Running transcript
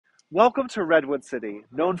Welcome to Redwood City,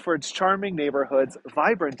 known for its charming neighborhoods,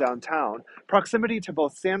 vibrant downtown, proximity to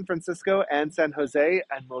both San Francisco and San Jose,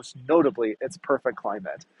 and most notably, its perfect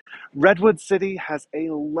climate. Redwood City has a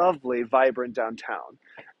lovely, vibrant downtown,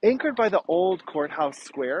 anchored by the old Courthouse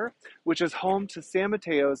Square, which is home to San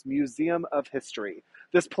Mateo's Museum of History.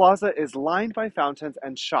 This plaza is lined by fountains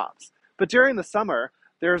and shops, but during the summer,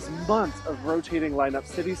 there's months of rotating lineup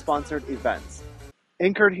city-sponsored events.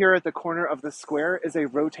 Anchored here at the corner of the square is a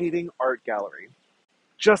rotating art gallery.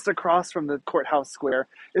 Just across from the courthouse square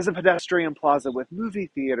is a pedestrian plaza with movie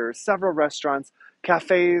theaters, several restaurants,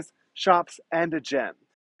 cafes, shops, and a gym.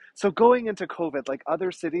 So going into COVID, like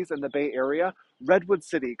other cities in the Bay Area, Redwood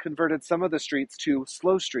City converted some of the streets to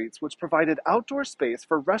slow streets, which provided outdoor space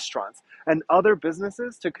for restaurants and other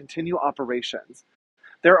businesses to continue operations.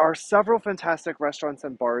 There are several fantastic restaurants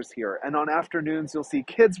and bars here, and on afternoons you'll see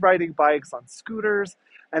kids riding bikes on scooters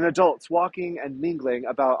and adults walking and mingling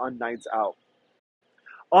about on nights out.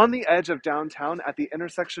 On the edge of downtown at the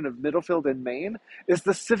intersection of Middlefield and Main is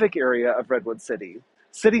the civic area of Redwood City.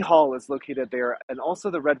 City Hall is located there and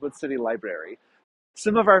also the Redwood City Library.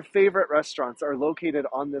 Some of our favorite restaurants are located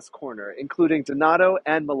on this corner, including Donato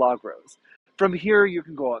and Milagros. From here, you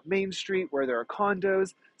can go up Main Street where there are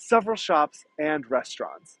condos, several shops, and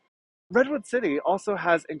restaurants. Redwood City also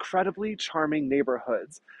has incredibly charming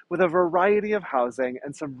neighborhoods with a variety of housing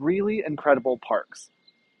and some really incredible parks.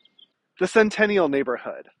 The Centennial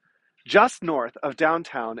neighborhood. Just north of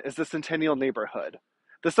downtown is the Centennial neighborhood.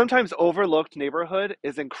 The sometimes overlooked neighborhood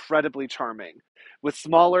is incredibly charming, with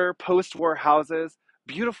smaller post-war houses,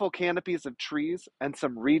 beautiful canopies of trees, and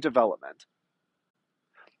some redevelopment.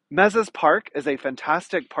 Mezes Park is a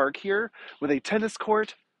fantastic park here with a tennis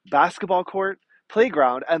court, basketball court,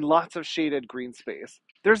 playground, and lots of shaded green space.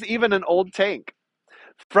 There's even an old tank.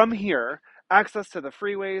 From here, access to the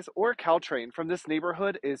freeways or Caltrain from this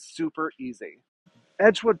neighborhood is super easy.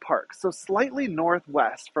 Edgewood Park, so slightly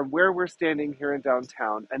northwest from where we're standing here in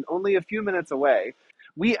downtown and only a few minutes away,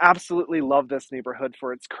 we absolutely love this neighborhood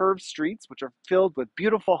for its curved streets, which are filled with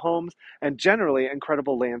beautiful homes and generally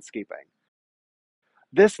incredible landscaping.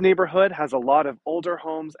 This neighborhood has a lot of older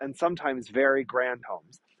homes and sometimes very grand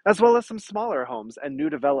homes, as well as some smaller homes and new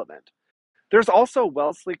development. There's also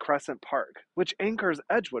Wellesley Crescent Park, which anchors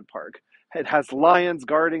Edgewood Park. It has lions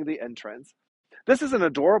guarding the entrance. This is an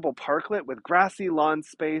adorable parklet with grassy lawn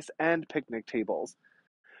space and picnic tables.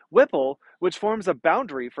 Whipple, which forms a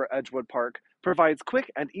boundary for Edgewood Park, provides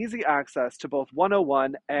quick and easy access to both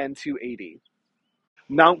 101 and 280.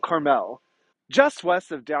 Mount Carmel. Just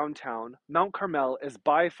west of downtown, Mount Carmel is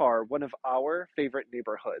by far one of our favorite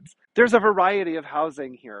neighborhoods. There's a variety of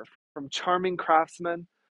housing here, from charming craftsmen,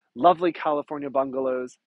 lovely California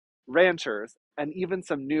bungalows, ranchers, and even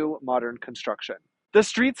some new modern construction. The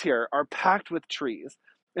streets here are packed with trees,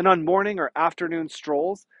 and on morning or afternoon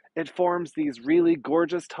strolls, it forms these really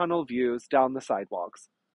gorgeous tunnel views down the sidewalks.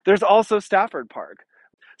 There's also Stafford Park.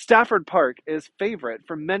 Stafford Park is favorite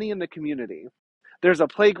for many in the community. There's a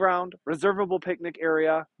playground, reservable picnic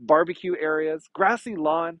area, barbecue areas, grassy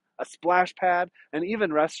lawn, a splash pad, and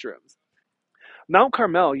even restrooms. Mount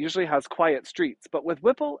Carmel usually has quiet streets, but with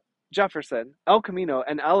Whipple, Jefferson, El Camino,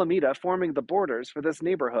 and Alameda forming the borders for this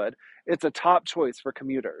neighborhood, it's a top choice for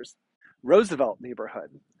commuters. Roosevelt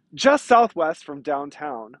neighborhood. Just southwest from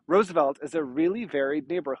downtown, Roosevelt is a really varied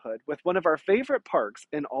neighborhood with one of our favorite parks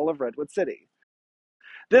in all of Redwood City.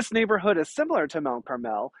 This neighborhood is similar to Mount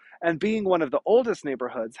Carmel, and being one of the oldest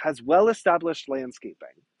neighborhoods, has well-established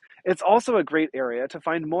landscaping. It's also a great area to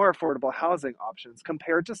find more affordable housing options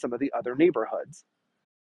compared to some of the other neighborhoods.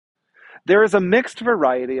 There is a mixed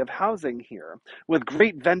variety of housing here, with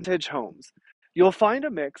great vintage homes. You'll find a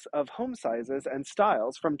mix of home sizes and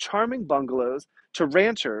styles from charming bungalows to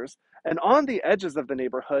ranchers, and on the edges of the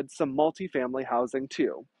neighborhood, some multifamily housing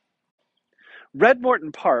too. Red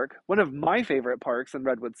Morton Park, one of my favorite parks in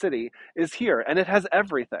Redwood City, is here, and it has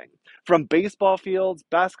everything from baseball fields,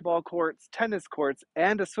 basketball courts, tennis courts,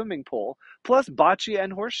 and a swimming pool, plus bocce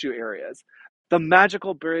and horseshoe areas. The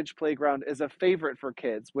Magical Bridge Playground is a favorite for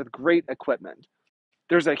kids with great equipment.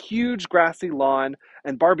 There's a huge grassy lawn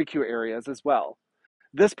and barbecue areas as well.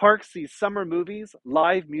 This park sees summer movies,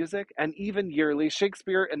 live music, and even yearly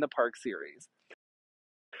Shakespeare in the Park series.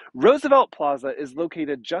 Roosevelt Plaza is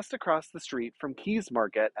located just across the street from Keys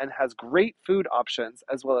Market and has great food options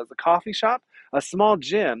as well as a coffee shop, a small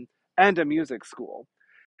gym, and a music school.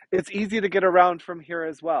 It's easy to get around from here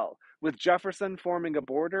as well, with Jefferson forming a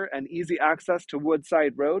border and easy access to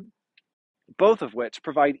Woodside Road, both of which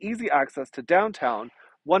provide easy access to downtown,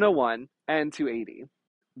 101, and 280.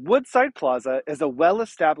 Woodside Plaza is a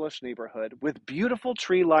well-established neighborhood with beautiful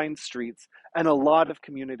tree-lined streets and a lot of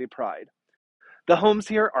community pride. The homes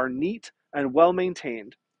here are neat and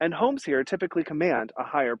well-maintained, and homes here typically command a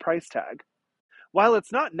higher price tag. While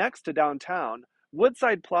it's not next to downtown,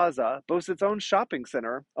 Woodside Plaza boasts its own shopping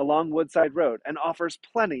center along Woodside Road and offers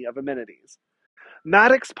plenty of amenities.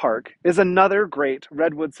 Maddox Park is another great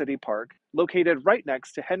Redwood City park located right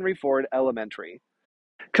next to Henry Ford Elementary.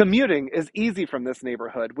 Commuting is easy from this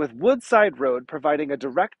neighborhood, with Woodside Road providing a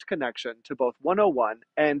direct connection to both 101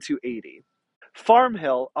 and 280. Farm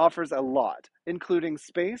Hill offers a lot, including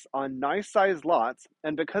space on nice-sized lots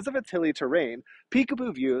and, because of its hilly terrain,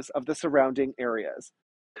 peekaboo views of the surrounding areas.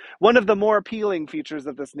 One of the more appealing features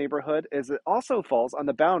of this neighborhood is it also falls on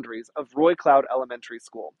the boundaries of Roy Cloud Elementary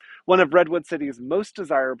School, one of Redwood City's most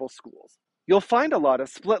desirable schools. You'll find a lot of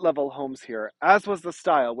split-level homes here, as was the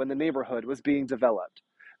style when the neighborhood was being developed.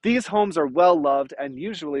 These homes are well-loved and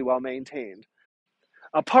usually well-maintained.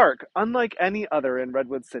 A park, unlike any other in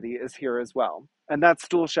Redwood City, is here as well, and that's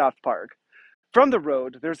Stoolshaft Park. From the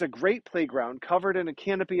road, there's a great playground covered in a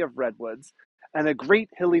canopy of redwoods and a great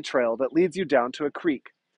hilly trail that leads you down to a creek.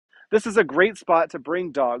 This is a great spot to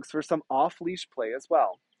bring dogs for some off-leash play as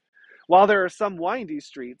well. While there are some windy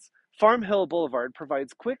streets, Farm Hill Boulevard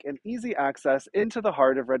provides quick and easy access into the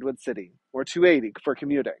heart of Redwood City, or 280 for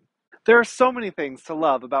commuting. There are so many things to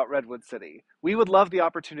love about Redwood City. We would love the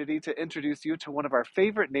opportunity to introduce you to one of our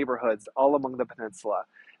favorite neighborhoods all among the peninsula.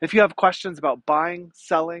 If you have questions about buying,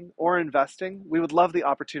 selling, or investing, we would love the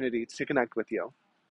opportunity to connect with you.